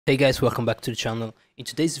Hey guys, welcome back to the channel. In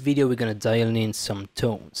today's video we're gonna dial in some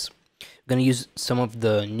tones. We're gonna use some of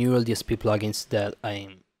the Neural DSP plugins that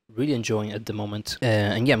I'm really enjoying at the moment.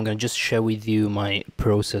 And yeah, I'm gonna just share with you my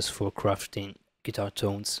process for crafting guitar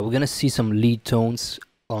tones. So we're gonna see some lead tones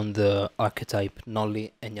on the archetype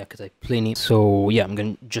Nolly and the archetype Plini. So yeah, I'm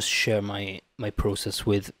gonna just share my process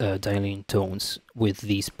with dialing in tones with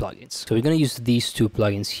these plugins. So we're gonna use these two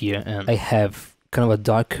plugins here, and I have kind of a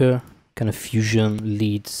darker kind of fusion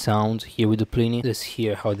lead sound here with the Plini. Let's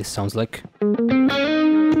hear how this sounds like.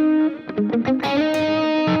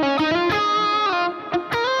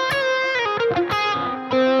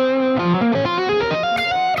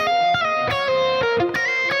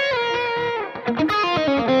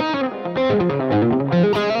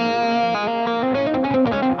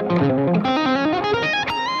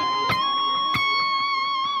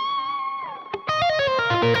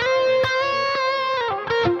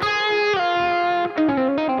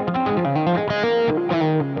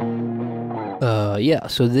 Yeah,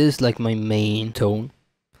 so this is like my main tone,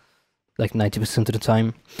 like 90% of the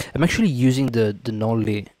time. I'm actually using the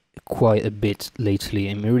Nolly quite a bit lately.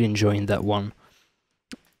 I'm really enjoying that one.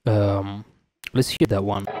 Let's hear that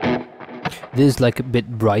one. This is like a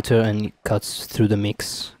bit brighter and it cuts through the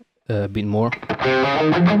mix a bit more.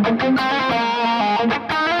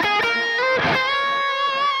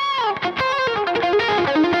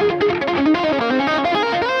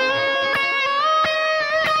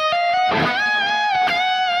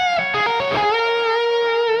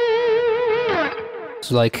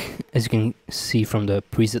 So like, as you can see from the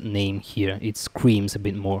preset name here, it screams a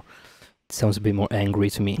bit more. It sounds a bit more angry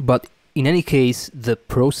to me. But in any case, the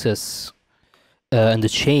process and the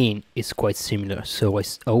chain is quite similar. So I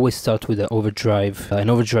always start with an overdrive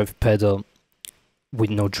pedal with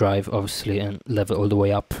no drive, obviously, and level all the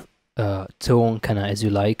way up. Tone kind of as you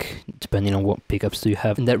like, depending on what pickups do you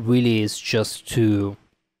have. And that really is just to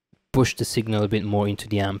push the signal a bit more into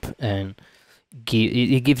the amp, and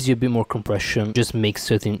it gives you a bit more compression, just makes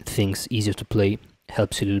certain things easier to play,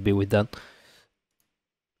 helps you a little bit with that.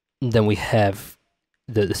 And then we have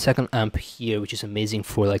the second amp here, which is amazing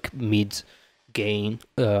for like mid gain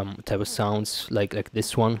type of sounds, like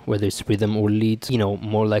this one, whether it's rhythm or lead, you know,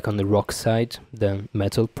 more like on the rock side than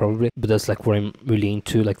metal probably, but that's like what I'm really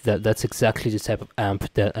into. Like that's exactly the type of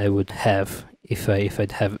amp that I would have if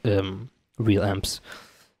I'd have real amps,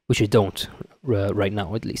 which I don't right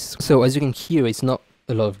now, at least. So as you can hear, it's not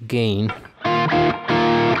a lot of gain.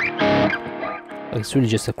 It's really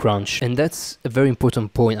just a crunch, and that's a very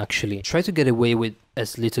important point actually. Try to get away with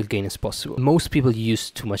as little gain as possible. Most people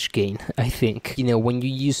use too much gain, I think. You know, when you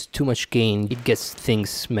use too much gain, it gets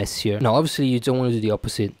things messier. Now obviously you don't want to do the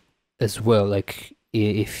opposite as well. Like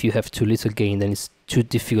if you have too little gain, then it's too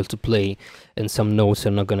difficult to play, and some notes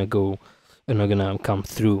are not gonna come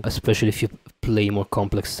through, especially if you play more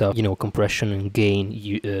complex stuff. You know, compression and gain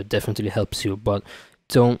definitely helps you, but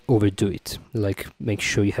don't overdo it. Like, make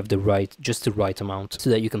sure you have just the right amount,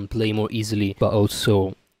 so that you can play more easily, but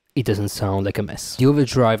also it doesn't sound like a mess. The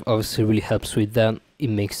overdrive obviously really helps with that. It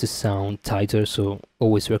makes the sound tighter, so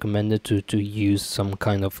always recommended to use some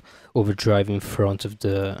kind of overdrive in front of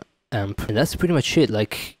the amp. And that's pretty much it.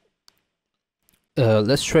 Like,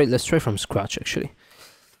 let's try from scratch actually.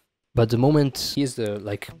 But the moment, here's the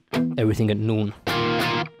like everything at noon.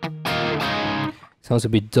 Sounds a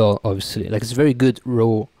bit dull, obviously. Like, it's a very good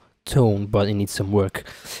raw tone, but it needs some work.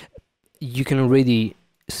 You can already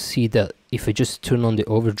see that if I just turn on the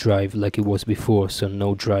overdrive like it was before, so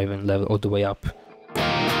no drive and level all the way up,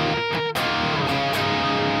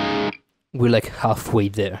 we're like halfway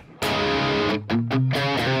there.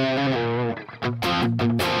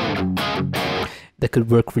 That could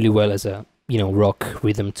work really well as a, you know, rock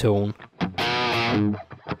rhythm tone.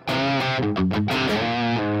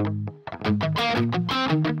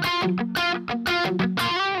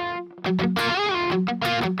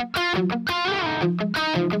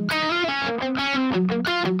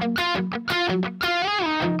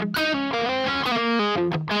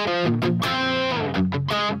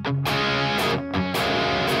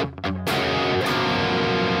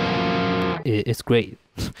 It's great.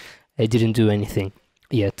 I didn't do anything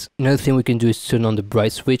yet. Another thing we can do is turn on the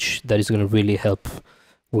bright switch. That is going to really help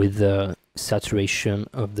with the saturation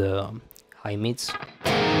of the high mids.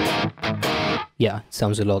 Yeah, it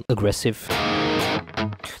sounds a lot aggressive,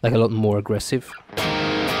 like a lot more aggressive.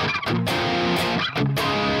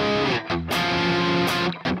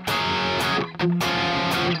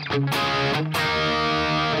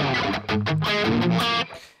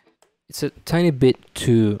 It's a tiny bit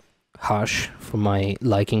too harsh for my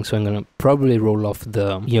liking, so I'm gonna probably roll off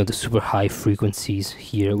the, you know, the super high frequencies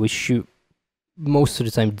here, which you most of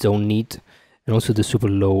the time don't need, and also the super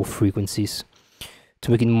low frequencies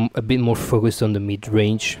to make it a bit more focused on the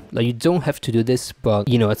mid-range. Like, you don't have to do this, but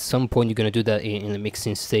you know, at some point you're gonna do that in the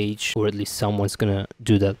mixing stage, or at least someone's gonna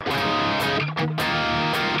do that.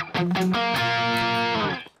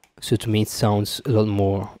 So to me it sounds a lot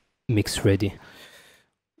more mix ready.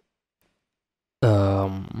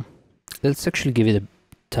 Let's actually give it a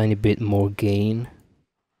tiny bit more gain.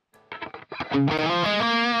 And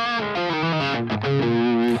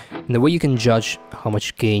the way you can judge how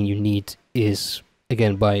much gain you need is,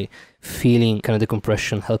 again, by feeling kind of the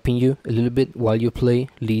compression helping you a little bit while you play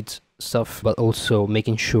lead stuff, but also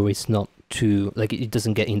making sure it's not too, like, it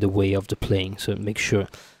doesn't get in the way of the playing. So make sure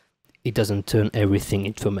it doesn't turn everything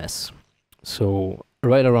into a mess. So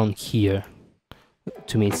right around here,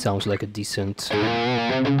 to me it sounds like a decent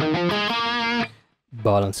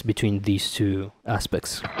balance between these two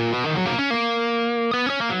aspects.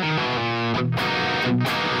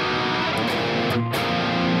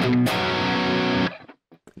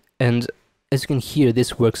 And as you can hear,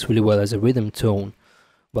 this works really well as a rhythm tone,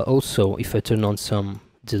 but also if I turn on some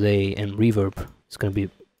delay and reverb, it's going to be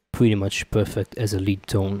pretty much perfect as a lead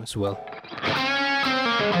tone as well.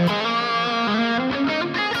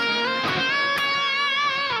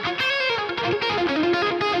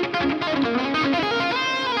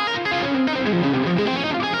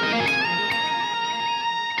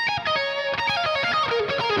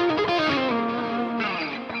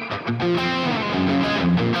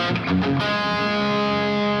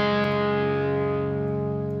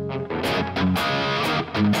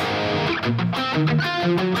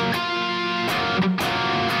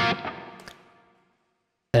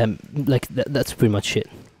 Like that's pretty much it.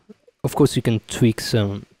 Of course you can tweak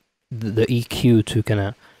some the EQ to kind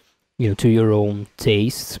of, you know, to your own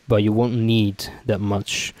taste, but you won't need that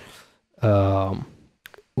much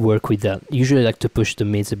work with that. Usually I like to push the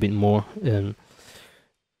mids a bit more and,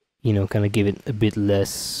 you know, kind of give it a bit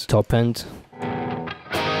less top end.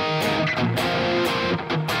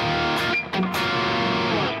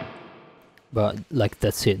 But like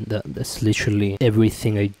that's it. That's literally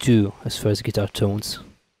everything I do as far as guitar tones.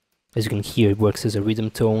 As you can hear, it works as a rhythm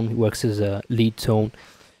tone, it works as a lead tone.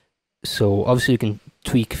 So obviously you can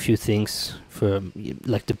tweak a few things for,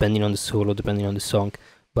 like, depending on the solo, depending on the song,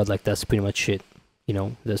 but like that's pretty much it. You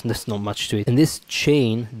know, there's not much to it. And this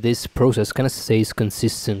chain, this process kind of stays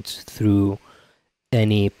consistent through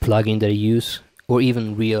any plugin that I use, or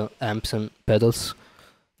even real amps and pedals.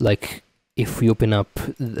 Like if we open up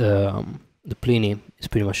the Plini, it's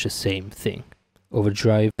pretty much the same thing.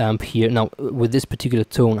 Overdrive amp here. Now with this particular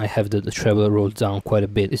tone I have the treble rolled down quite a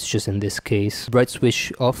bit. It's just in this case. Bright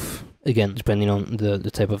switch off, again depending on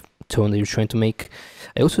the type of tone that you're trying to make.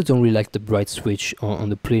 I also don't really like the bright switch on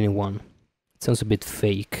the Plini one. It sounds a bit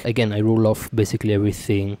fake. Again, I roll off basically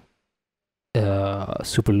everything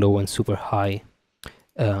super low and super high.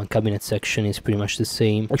 Cabinet section is pretty much the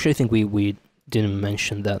same. Actually I think we didn't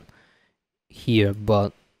mention that here,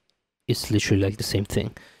 but it's literally like the same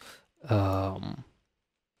thing.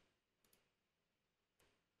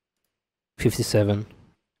 57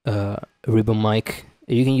 ribbon mic.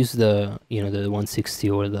 You can use the, you know, the 160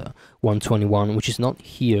 or the 121, which is not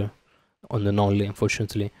here on the Nolly,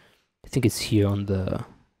 unfortunately. I think it's here on the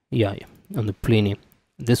on the Plini.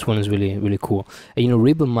 This one is really cool. And, you know,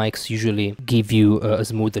 ribbon mics usually give you a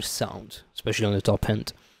smoother sound, especially on the top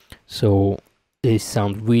end. So they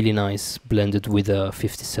sound really nice blended with a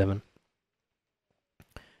 57.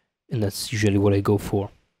 And that's usually what I go for.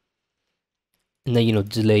 And then, you know,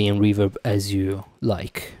 delay and reverb as you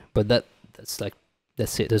like. But that's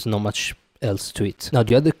it. There's not much else to it. Now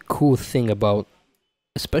the other cool thing about,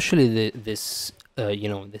 especially this you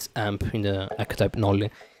know, this amp in the Archetype Nolly,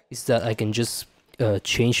 is that I can just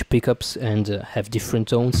change pickups and have different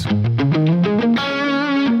tones.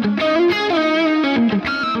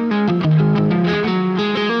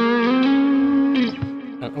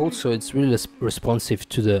 And also it's really responsive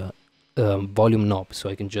to the volume knob, so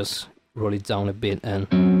I can just roll it down a bit and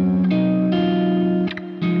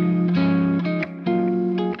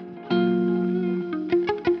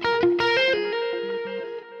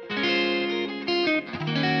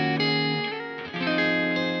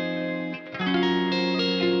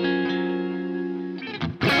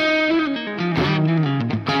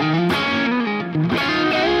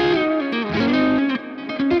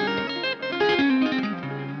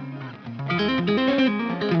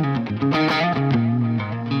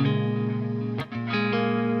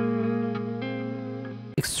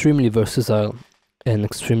extremely versatile and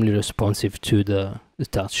extremely responsive to the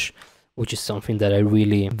touch. which is something that I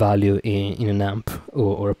really value in an amp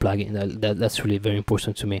or a plugin. That's really very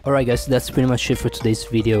important to me. Alright guys, that's pretty much it for today's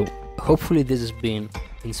video. Hopefully this has been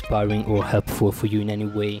inspiring or helpful for you in any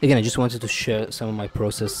way. Again, I just wanted to share some of my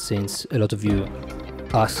process since a lot of you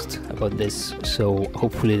asked about this, so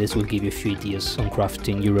hopefully this will give you a few ideas on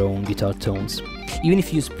crafting your own guitar tones. Even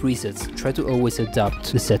if you use presets, try to always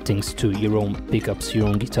adapt the settings to your own pickups, your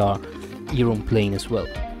own guitar, your own playing as well.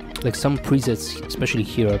 Like some presets, especially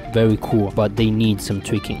here, are very cool, but they need some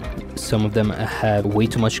tweaking. Some of them have way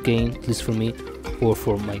too much gain, at least for me, or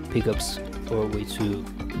for my pickups, or way too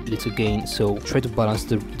little gain, so try to balance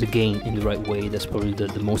the gain in the right way. That's probably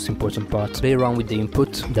the most important part. Play around with the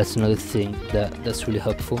input, that's another thing that's really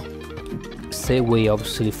helpful. Stay away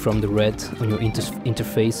obviously from the red on your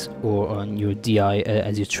interface or on your DI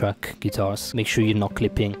as you track guitars. Make sure you're not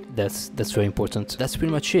clipping, that's very important. That's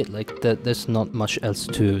pretty much it. Like there's not much else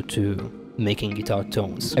to making guitar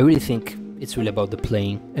tones. I really think it's really about the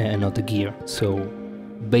playing and not the gear, so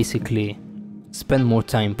basically spend more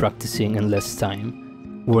time practicing and less time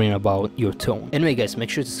worrying about your tone. Anyway guys, make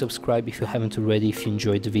sure to subscribe if you haven't already. If you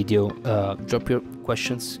enjoyed the video, drop your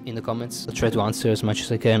questions in the comments. I'll try to answer as much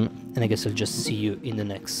as I can, and I guess I'll just see you in the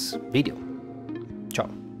next video.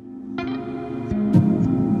 Ciao.